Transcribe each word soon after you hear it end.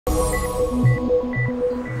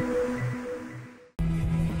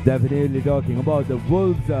Definitely talking about the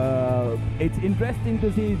Wolves. It's interesting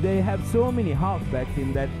to see they have so many halfbacks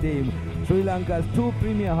in that team. Sri Lanka's two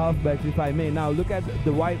premier halfbacks, if I may. Now look at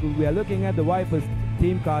the we are looking at the Vipers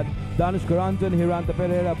team card. Danush Karanjan, Hiranta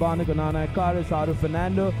Pereira, Bhanuka Nanayakara, Saru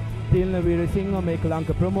Fernando, Tilna Veerasinghe,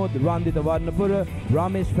 Mekalanka Pramod, Randita Varnapura,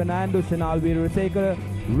 Ramesh Fernando, Shanal Veerasekara,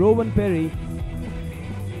 Rowan Perry,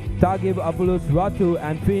 Tagib Apulus Ratu,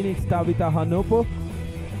 and Phoenix Tavita Hanopo.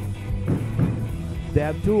 They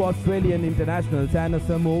have two Australian internationals and a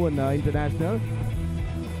Samoan international.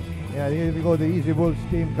 Yeah, here we go, the EZY Wolves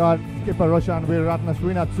team card. Skipper Roshan Veeratna,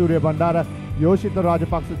 Srinath Surya Bandara, Yoshita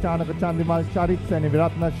Rajapaksa, Chanaka Chandimal, Charit Seni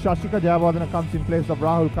Viratna, Shashika Jayawardena comes in place of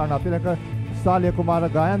Rahul Karnatilaka, Salya Kumara,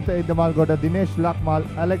 Gayanta Idamalgoda, Dinesh Lakmal,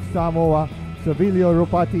 Alex Samoa, Savilio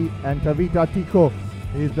Rupati, and Tavita Tico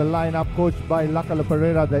is the lineup coached by Lakala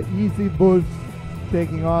Pereira. The EZY Wolves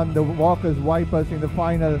taking on the Walkers Vipers in the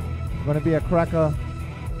final. Going to be a cracker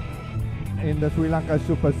in the Sri Lanka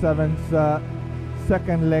Super Sevens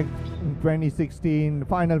second leg in 2016. The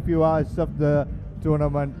final few hours of the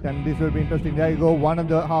tournament, and this will be interesting. There you go, one of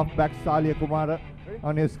the halfbacks, Salya Kumara,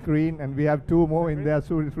 on your screen, and we have two more in there,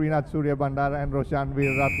 Srinath Surya Bandara and Roshan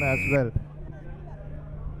Veeratna as well.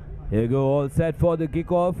 Here you go, all set for the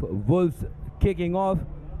kickoff. Wolves kicking off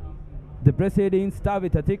the proceedings.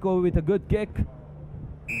 Tavita Tico with a good kick.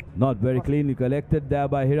 Not very cleanly collected there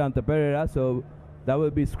by Hiranta Pereira, so that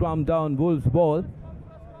will be scrum down Wolves ball.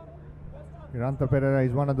 Hiranta Pereira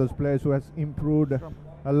is one of those players who has improved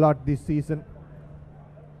a lot this season.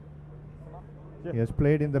 He has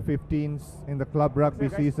played in the 15s in the club rugby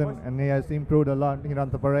season, and he has improved a lot.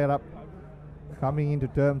 Hiranta Pereira coming into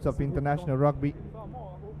terms of international rugby.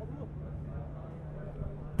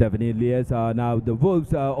 Definitely, yes. Now the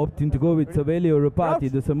Wolves are opting to go with Savelio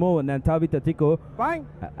Rupati, the Samoan, and Tavita Tico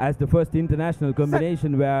as the first international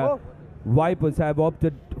combination, where Vipers have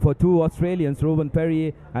opted for two Australians, Rowan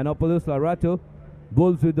Perry and Apollos Larato.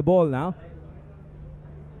 Wolves with the ball now.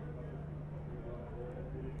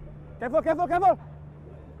 Careful, careful, careful!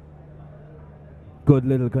 Good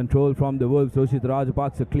little control from the Wolves. Roshit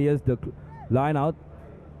Rajapaksa clears the line out.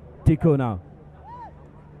 Tico now.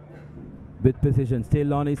 With precision,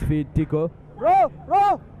 still on his feet, Tico. Row,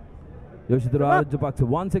 row! Yoshita Rajapaksa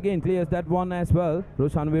once again clears that one as well.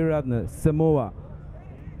 Roshan Veeratna, Samoa.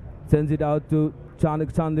 Sends it out to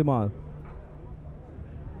Chanak Chandimal.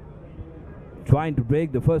 Trying to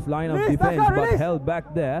break the first line of defense, but held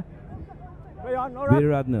back there.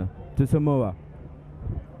 Veeratna to Samoa.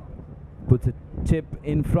 Puts a chip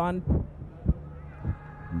in front.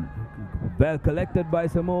 Well collected by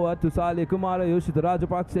Samoa to Salya Kumara. Yoshita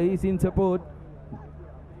Rajapaksa is in support.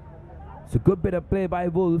 It's a good bit of play by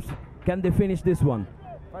Wolves. Can they finish this one?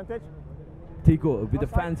 Tico with a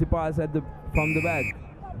fancy pass at from the back.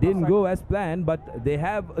 Didn't go as planned, but they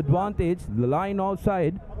have advantage. The line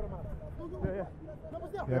outside.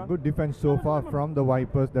 Yeah, good defense so far from the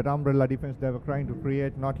Vipers. That umbrella defense they were trying to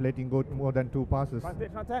create, not letting go more than two passes.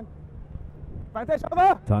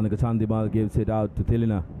 Chanaka Chandimal gives it out to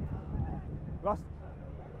Tilina.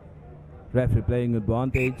 Referee playing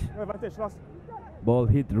advantage. Ball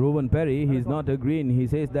hit Rowan Perry. He's not agreeing. He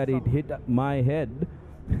says that it hit my head.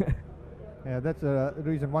 Yeah, that's a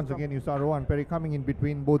reason. Once again, you saw Rowan Perry coming in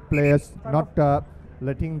between both players, not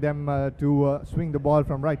letting them to swing the ball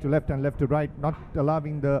from right to left and left to right, not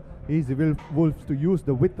allowing the EZY Wolves to use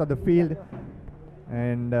the width of the field.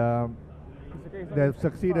 And they've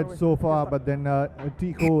succeeded so far, but then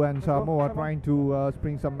Tico and Samoa are trying to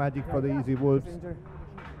spring some magic for the EZY Wolves.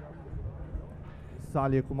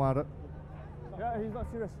 Salya Kumara. Yeah, he's not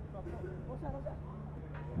serious.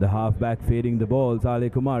 The halfback feeding the ball, Salya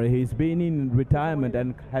Kumara. He's been in retirement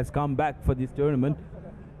and has come back for this tournament.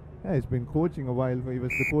 Yeah, he's been coaching a while. He was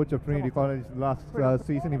the coach of Trinity College last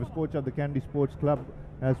season. He was coach of the Candy Sports Club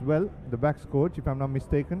as well, the backs coach, if I'm not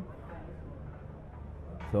mistaken.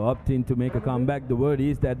 So opting to make a comeback. The word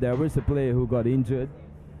is that there was a player who got injured,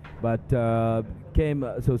 but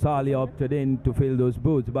so Salya opted in to fill those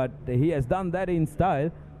boots, but he has done that in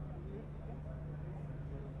style.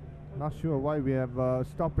 Not sure why we have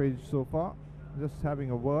stoppage so far. Just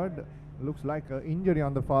having a word. Looks like an injury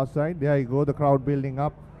on the far side. There you go, the crowd building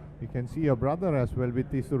up. You can see your brother as well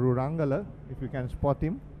with Isuru Rangala, if you can spot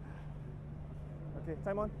him. Okay,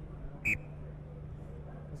 time on.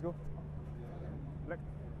 Let's go. Black.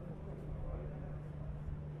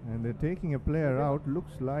 And they're taking a player out.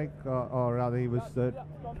 Looks like, or rather he was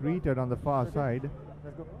treated on the far side.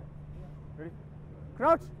 Let's go. Ready?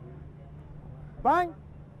 Crouch. Bang.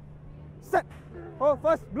 Set. Oh,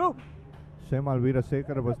 first, blue. Shemal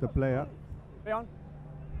Veerasekara was the player. Play on.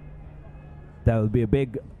 That will be a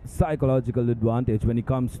big psychological advantage when it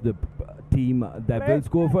comes to the team that will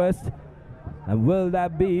score first. And will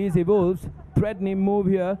that be Easy Wolves? Threatening move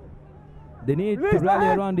here. They need to rally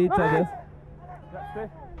around each other.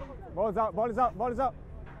 Ball is out, ball is out, ball is out.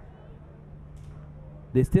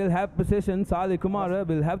 They still have possession. Salih Kumara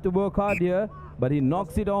will have to work hard here, but he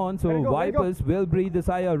knocks it on, so Vipers will breathe a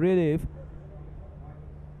sigh of relief.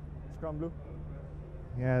 Scrum blue.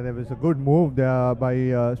 Yeah, there was a good move there by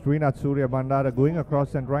Srinath Surya Bandara going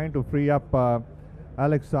across and trying to free up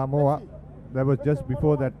Alex Samoa. That was just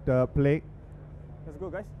before that play. Let's go,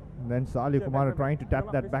 guys. And then Salih Kumara trying to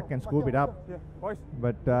tap that back and scoop it up,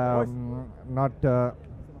 but not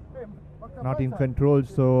in control.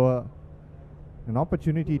 So an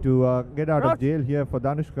opportunity to get out of jail here for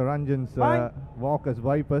Danushka Ranjan's walk as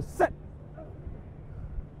Vipers. Set.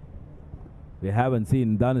 We haven't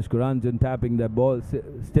seen Danushka Ranjan tapping that ball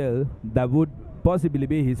still. That would possibly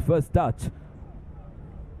be his first touch.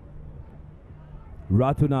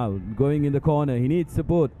 Ratu now going in the corner. He needs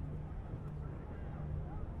support.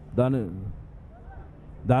 Danushka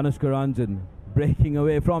Ranjan breaking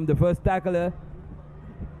away from the first tackler.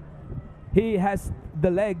 He has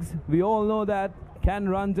the legs. We all know that. Can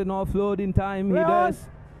Ranjan offload in time? He does.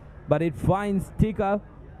 But it finds Tika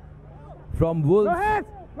from Wolves.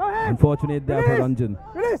 Unfortunate there for Ranjan.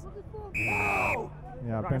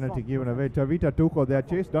 Yeah, penalty given away. Tavita Tuko there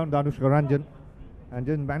chased down Danushka Ranjan and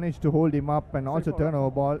just managed to hold him up and also turn over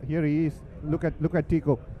ball. Here he is. Look at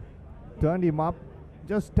Tiko. Turned him up,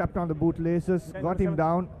 just tapped on the bootlaces, got him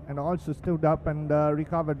down and also stood up and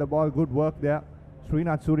recovered the ball. Good work there.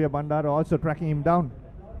 Srinath Surya Bandara also tracking him down.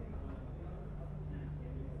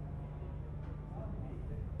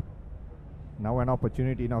 Now an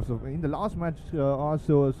opportunity now. So in the last match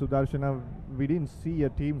also, Sudarshana, we didn't see a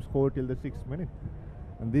team score till the 6th minute.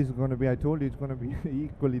 And this is going to be, I told you, it's going to be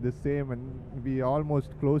equally the same and be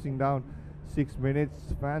almost closing down 6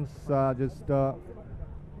 minutes. Fans just... have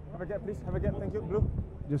a gap, please. Have a gap. Thank you. Blue.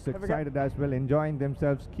 Just excited as well, enjoying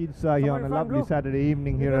themselves. Kids are here on a lovely Saturday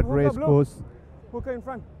evening here at Race Course. Hooker in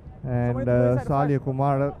front. And Salih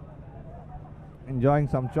Kumara enjoying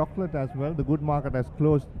some chocolate as well. The good market has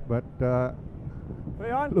closed, but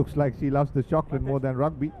looks like she loves the chocolate more than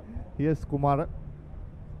rugby. Here's Kumara.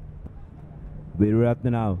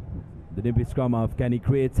 Veeratna now. The nippy scrum off. Can he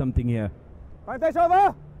create something here?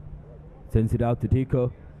 Over. Sends it out to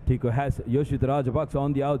Tiko. Tiko has Yoshita Rajapaksa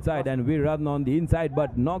on the outside and Veeratna on the inside,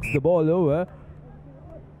 but knocks the ball over.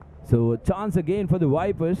 So a chance again for the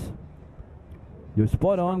Vipers. You're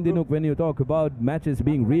spot on, Dinuk, when you talk about matches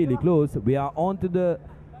being really close. We are on to the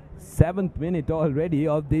 7th minute already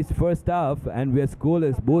of this first half, and we are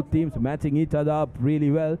scoreless. Both teams matching each other up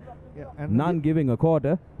really well. Yeah, and none giving a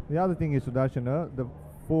quarter. The other thing is, Sudarshana, the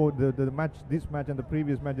match, this match and the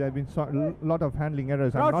previous match, there have been a lot of handling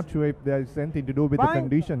errors. I'm not sure if there is anything to do with the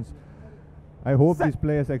conditions. I hope these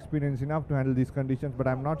players are experienced enough to handle these conditions, but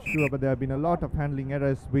I'm not sure. But there have been a lot of handling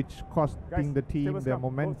errors which costing the team their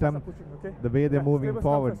momentum, the way they're moving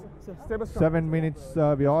forward. 7 minutes,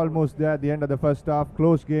 we're almost there at the end of the first half.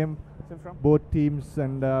 Close game, both teams,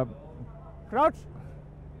 and Crouch.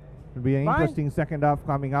 It'll be an interesting second half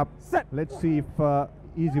coming up. Let's see if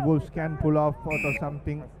Easy Wolves can pull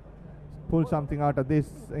something out of this.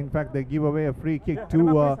 In fact, they give away a free kick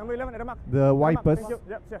to the Vipers.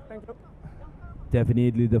 Thank you.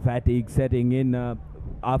 Definitely the fatigue setting in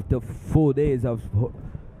after 4 days of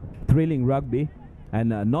thrilling rugby, and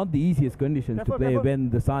not the easiest conditions to play when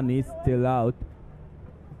the sun is still out.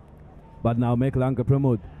 But now Lanka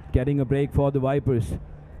Pramod getting a break for the Vipers.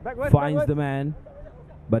 Finds the man,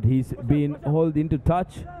 but he's been hauled into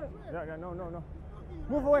touch. No.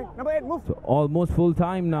 Move away. Number 8, move. So almost full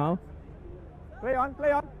time now. Play on.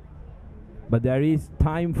 But there is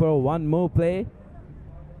time for one more play.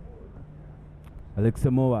 Alex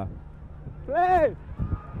Samoa. Play!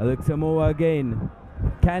 Alex Samoa again.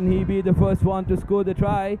 Can he be the first one to score the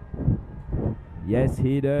try? Yes,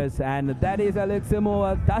 he does. And that is Alex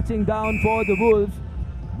Samoa touching down for the Wolves.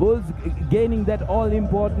 Wolves gaining that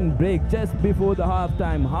all-important break just before the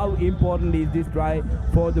half-time. How important is this try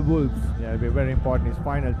for the Wolves? Yeah, it'll be very important. It's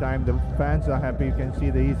final time. The fans are happy. You can see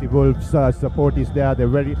the Easy Wolves support is there.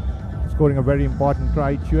 They're scoring a very important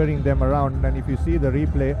try, cheering them around. And if you see the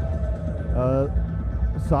replay,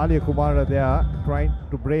 Salih Kumara there trying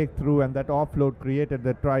to break through, and that offload created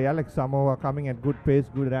the try. Alex Samoa coming at good pace,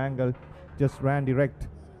 good angle, just ran direct.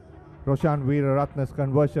 Roshan Veeraratna's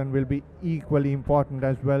conversion will be equally important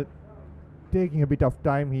as well. Taking a bit of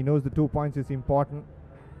time. He knows the 2 points is important,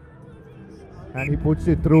 and he puts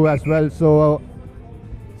it through as well. So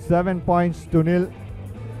 7 points to nil.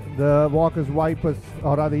 the Walkers Vipers,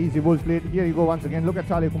 or rather Easy Wolves lead. Here you go once again. Look at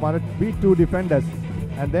Charlie Kumar. Beat two defenders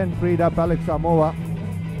and then freed up Alex Samoa.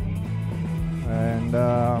 And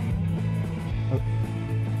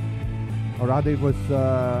or rather it was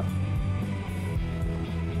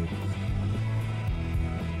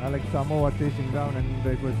Alex Samoa chasing down, and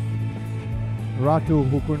it was Ratu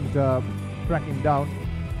who couldn't track him down.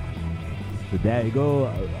 So there you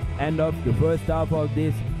go, end of the first half of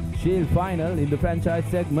this Shield final in the franchise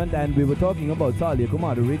segment, and we were talking about Salya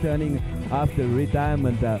Kumar returning after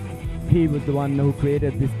retirement. He was the one who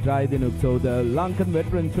created this try. So the Lankan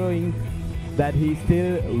veteran showing that he's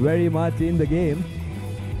still very much in the game.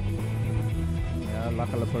 Yeah,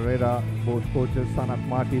 Lakala Pereira, both coaches, Sanat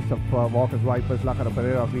Martis of Walkers Vipers, Lakala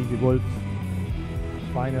Pereira of Easy Wolves.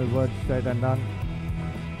 Final words said and done.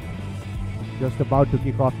 Just about to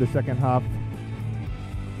kick off the second half.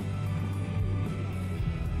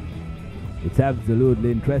 It's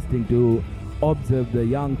absolutely interesting to observe the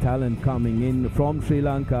young talent coming in from Sri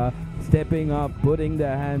Lanka, stepping up, putting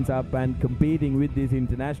their hands up and competing with these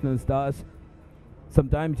international stars.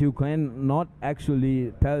 Sometimes you cannot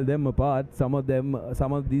actually tell them apart. Some of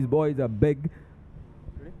these boys are big.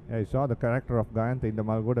 Yeah, I saw the character of Gayantha in the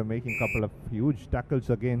Malgoda making a couple of huge tackles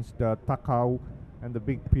against Takau and the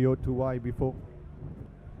big PO2Y before.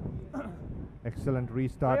 Excellent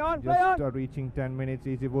restart, just reaching 10 minutes.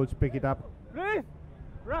 Easy Wolves pick it up.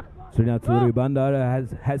 Srinath Suri Bandara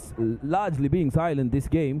has largely been silent this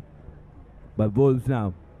game, but Wolves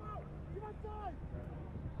now.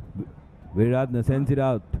 Viratna sends it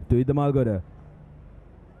out to Idamalgoda.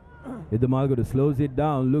 Idamalgoda slows it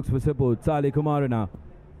down, looks for support. Salya Kumar now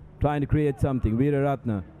trying to create something.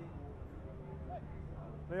 Veeraratna.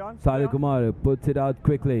 Salya Kumar puts it out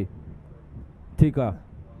quickly. Tika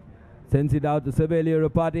sends it out to Savelia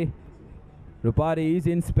Rapati. Rapati is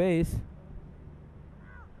in space.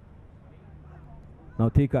 Now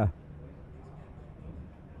Tika.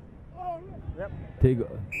 Tika.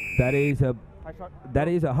 That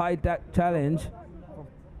is a high challenge.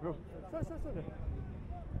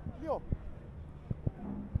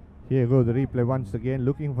 Here goes the replay once again,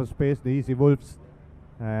 looking for space, the Easy Wolves.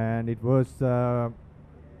 And it was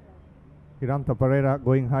Hiranta Pereira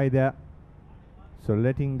going high there. So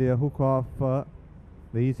letting the hook off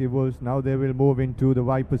the Easy Wolves. Now they will move into the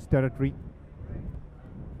Vipers territory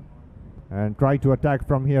and try to attack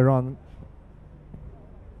from here on.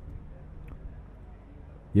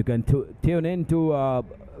 You can tune in to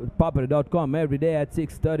ThePapare.com every day at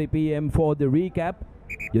 6:30 p.m. for the recap,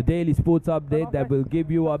 your daily sports update that will give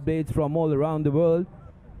you updates from all around the world.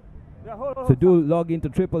 So do log into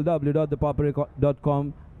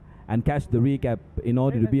www.thepapare.com and catch the recap in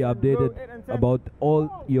order to be updated about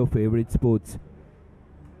all your favorite sports.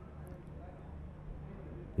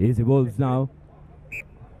 Easy Wolves now.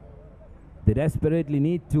 They desperately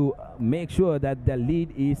need to make sure that their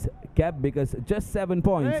lead is kept, because just 7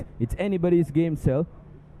 points, it's anybody's game still.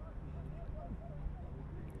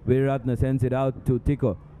 Veeratna sends it out to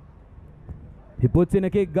Tiko. He puts in a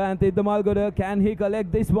kick. Gayantha Idamalgoda, can he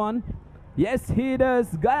collect this one? Yes, he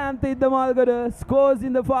does. Gayantha Idamalgoda scores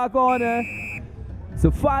in the far corner. So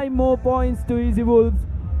 5 more points to Easy Wolves.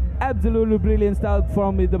 Absolutely brilliant start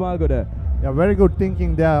from Idamalgoda. Yeah, very good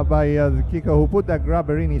thinking there by the kicker who put that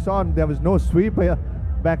grabber in. He saw there was no sweeper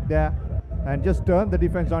back there and just turned the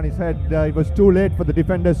defense on his head. It was too late for the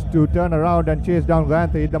defenders to turn around and chase down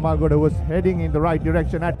Gayantha Idamalgoda, who was heading in the right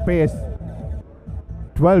direction at pace.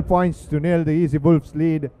 12 points to nil, the Easy Wolves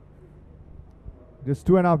lead. Just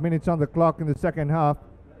 2.5 minutes on the clock in the second half.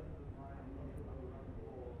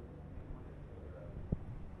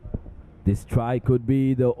 This try could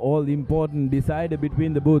be the all-important decider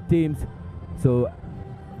between the both teams. So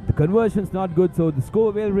the conversion's not good, so the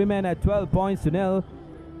score will remain at 12 points to nil.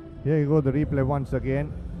 Here you go, the replay once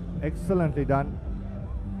again. Excellently done.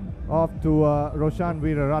 Off to Roshan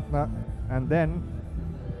Veeraratna, and then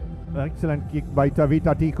excellent kick by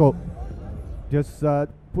Tavita Tiko. Just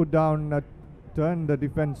put down, turned the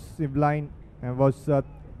defensive line, and was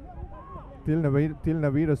Tilna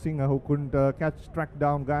Veerasinghe who couldn't track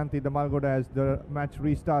down Gayantha Idamalgoda as the match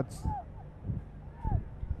restarts.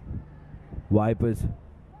 Vipers,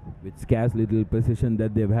 with scarce little precision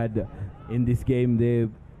that they've had in this game, they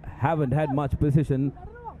haven't had much precision.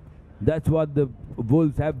 That's what the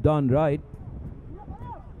Wolves have done right.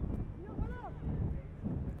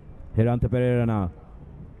 Hiranta Pereira now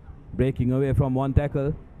breaking away from one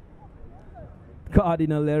tackle.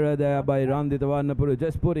 Cardinal error there by Randita Varnapuru,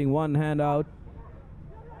 just putting one hand out.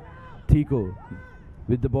 Tiko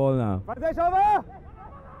with the ball now.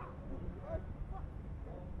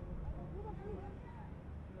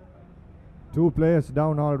 Two players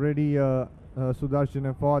down already,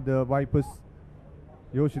 Sudarshan, for the Vipers.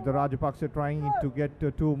 Yoshita Rajapaksa trying to get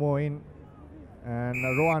two more in. And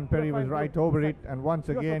Rohan Perry was right over it. And once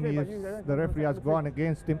again, the referee has gone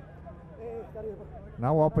against him.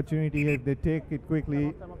 Now opportunity, if they take it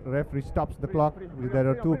quickly, referee stops the clock. There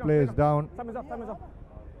are two players down.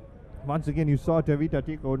 Once again, you saw Tevita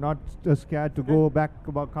Tiko not scared to go back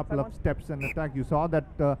about a couple of steps and attack. You saw that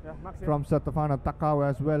from Satafana Takao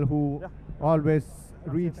as well, who always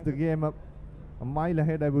reads the game a mile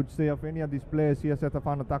ahead, I would say, of any of these players here.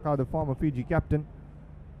 Satafana Takao, the former Fiji captain.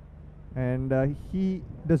 And he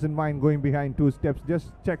doesn't mind going behind two steps,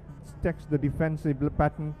 just checks the defensive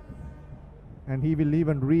pattern. And he will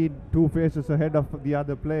even read two faces ahead of the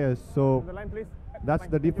other players. So that's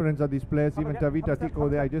the difference of these players. Even Tavita Tiko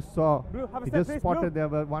there, I just saw, he just spotted there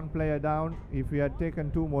were one player down. If he had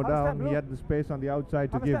taken two more down, he had the space on the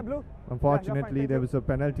outside to give. Unfortunately, there was a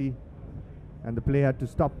penalty and the play had to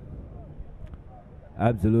stop.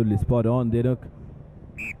 Absolutely spot on, Dinuk.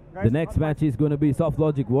 The next match is going to be Soft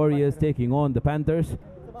Logic Warriors taking on the Panthers.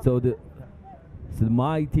 So the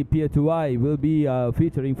mighty Pier 2i will be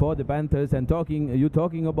featuring for the Panthers. And you're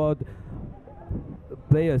talking about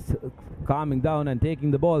players calming down and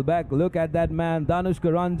taking the ball back. Look at that man,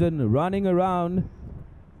 Danushka Ranjan, running around.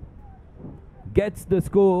 Gets the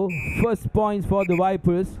score. First points for the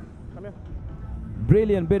Vipers.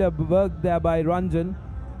 Brilliant bit of work there by Ranjan.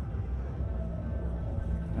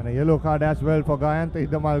 And a yellow card as well for Gayantha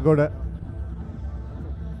Idamalgoda.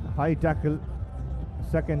 High tackle.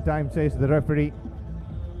 Second time, says the referee.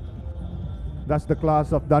 That's the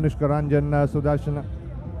class of Danushka Ranjan. Sudarshan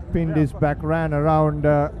pinned his back, ran around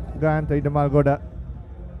Gayantha Idamalgoda.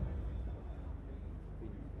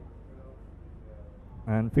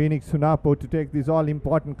 And Phoenix Hunapo to take this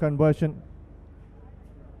all-important conversion.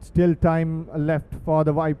 Still time left for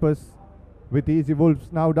the Vipers, with Easy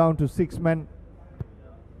Wolves now down to 6 men.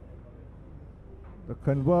 The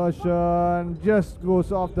conversion just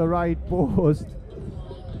goes off the right post.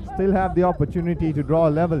 Still have the opportunity to draw a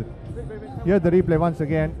level. Here's the replay once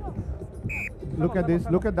again. Look at this.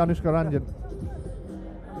 Look at Danushka Ranjan.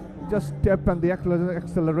 Just step and the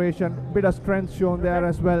acceleration. Bit of strength shown there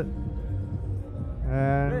as well.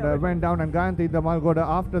 And went down, and Gayantha Idamalgoda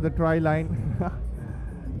after the try line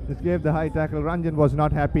just gave the high tackle. Ranjan was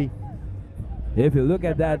not happy. If you look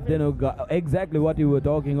at that, exactly what you were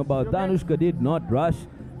talking about. Danushka did not rush.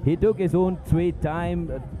 He took his own sweet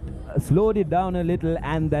time, slowed it down a little,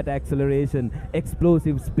 and that acceleration,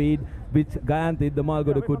 explosive speed, which Gayantha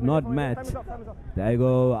Idamalgoda could not match. There you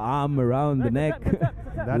go, arm around the neck.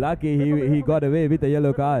 Lucky he got away with a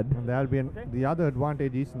yellow card. And there'll be the other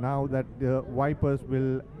advantage is now that the Vipers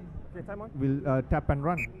will tap and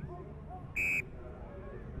run.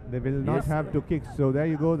 They will not have to kick. So there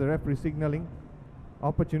you go, the referee signaling.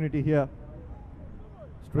 Opportunity here.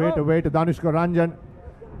 Straight away to Danushka Ranjan.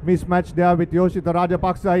 Mismatch there with Yoshita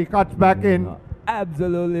Rajapaksa. He cuts back in.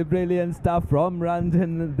 Absolutely brilliant stuff from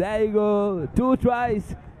Ranjan. There you go. 2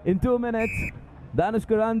 tries in 2 minutes.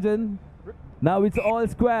 Danushka Ranjan. Now it's all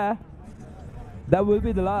square. That will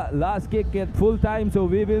be the last kick at full time. So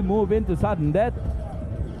we will move into sudden death.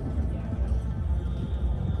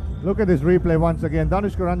 Look at this replay once again.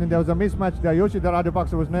 Danushka Ranjan, there was a mismatch there. Yoshita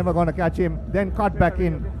Rajapaksa was never going to catch him. Then cut back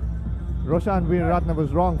in. Roshan Veeraratne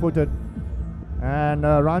was wrong-footed. And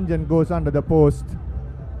Ranjan goes under the post.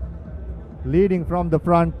 Leading from the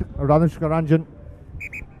front, Danushka Ranjan.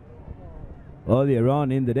 Earlier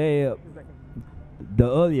on in the day, the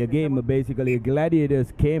earlier game, basically,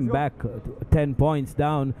 Gladiators came back 10 points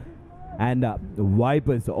down. And the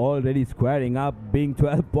Vipers already squaring up, being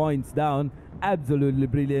 12 points down. Absolutely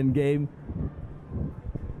brilliant game.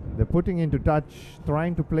 They're putting into touch,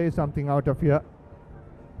 trying to play something out of here.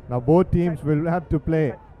 Now both teams will have to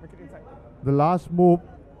play the last move,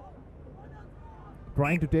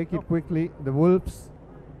 trying to take it quickly. The Wolves.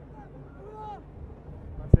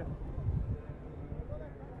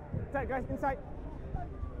 Guys, inside.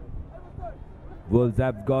 Wolves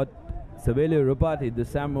have got Savelio Rupati, the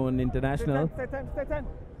Samoan international, Stay 10.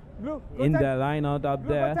 Blue, in 10. their line out up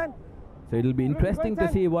Blue, there. 10. So it'll be interesting to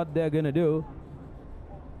see what they're going to do.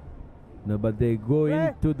 No, but they go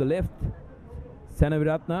into the left.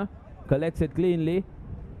 Senaviratna collects it cleanly.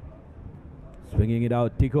 Swinging it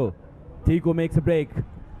out, Tiko. Tiko makes a break.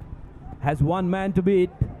 Has one man to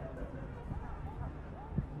beat.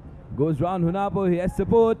 Goes round Hunapo, he has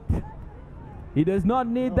support. He does not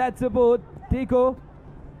need that support. Tiko.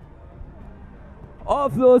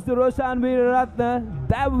 Offloads to Roshan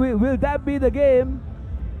Veeraratne. Will that be the game?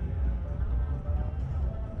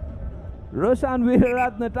 Roshan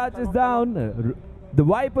Veeraratne touches down. The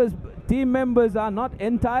Vipers team members are not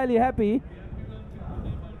entirely happy.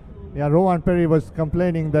 Yeah, Rohan Perry was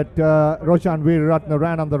complaining that Roshan Veeraratne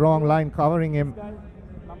ran on the wrong line, covering him.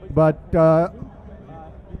 But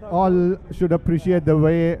all should appreciate the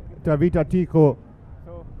way Tavita Tico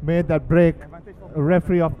made that break.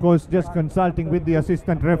 Referee, of course, just consulting with the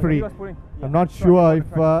assistant referee. I'm not sure if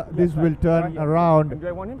this will turn around,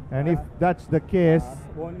 and if that's the case,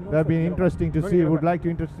 that'll be interesting to see. Would like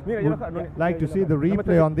to see the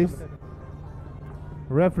replay on this.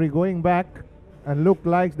 Referee going back, and look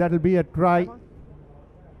like that'll be a try.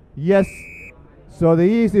 Yes. So the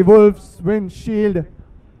EZY Wolves win shield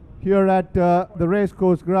here at the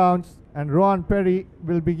racecourse grounds, and Rohan Perry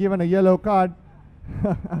will be given a yellow card.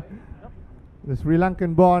 The Sri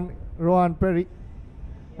Lankan born Rohan Perry.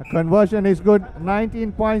 A conversion is good.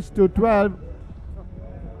 19 points to 12.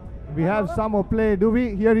 We have some more play, do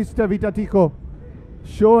we? Here is Tavita Tico.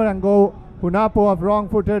 Show and go. Hunapo of wrong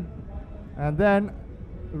footed. And then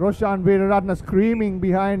Roshan Veeraratne screaming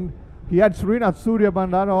behind. He had Srinath Surya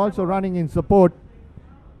Bandara also running in support.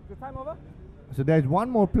 So there's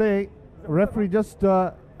one more play. Referee just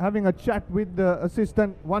having a chat with the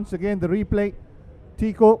assistant. Once again the replay.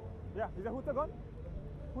 Tico. Yeah, is the hooter gone?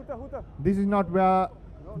 Hooter. This is not where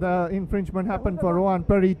the infringement happened for Rohan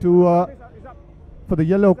Perry to for the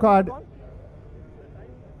yellow card.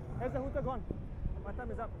 Where's the hooter gone? My time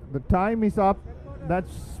is up. The time is up.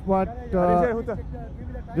 That's what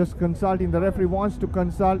just consulting. The referee wants to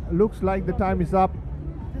consult. Looks like the time is up.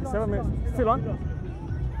 7 minutes. Still on?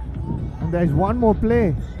 And there's one more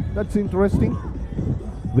play. That's interesting.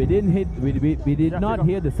 We did not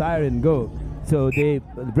hear the siren go. So the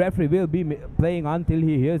referee will be playing until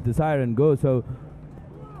he hears the siren go. So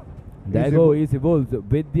there go EZY Wolves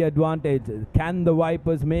with the advantage. Can the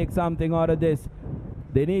Vipers make something out of this?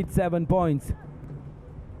 They need 7 points.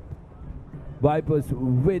 Vipers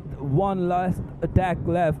with one last attack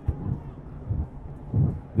left.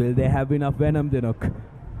 Will they have enough venom, Dinuk?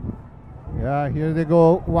 Yeah, here they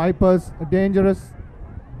go. Vipers dangerous.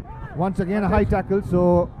 Once again a high tackle.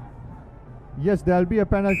 So yes, there'll be a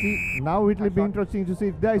penalty. Now it will be interesting to see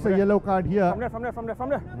if there is a yellow card here. From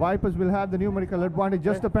there. Vipers will have the numerical advantage.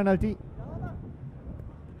 Just a penalty.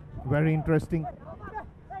 Very interesting.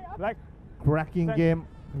 Cracking game.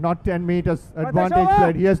 Not 10 meters. Advantage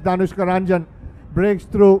played. Yes, Danushka Ranjan breaks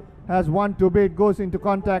through. Has one to beat. Goes into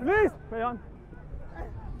contact. Please, play on.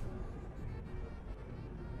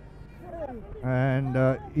 And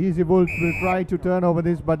EZY Wolves will try to turn over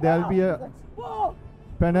this, but there'll be a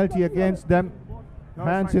penalty against them.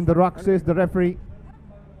 Hands in the ruck, says the referee.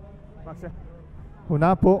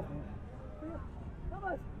 Hunapo.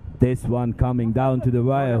 This one coming down to the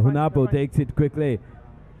wire. Hunapo takes it quickly.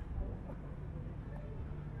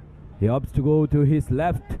 He opts to go to his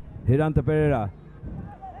left. Hiranta Pereira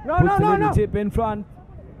puts a little chip in front.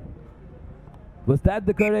 Was that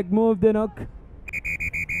the correct move, Dinuk?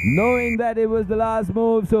 Knowing that it was the last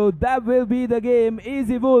move, so that will be the game.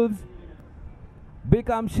 EZY Wolves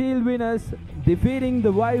become shield winners, defeating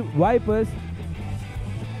the Vipers.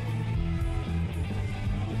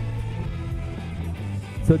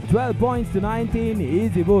 So 12 points to 19,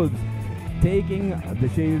 EZY Wolves taking the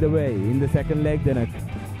shield away in the second leg.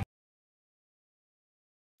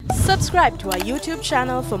 Subscribe to our YouTube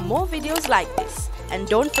channel for more videos like this, and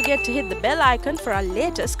don't forget to hit the bell icon for our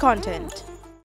latest content.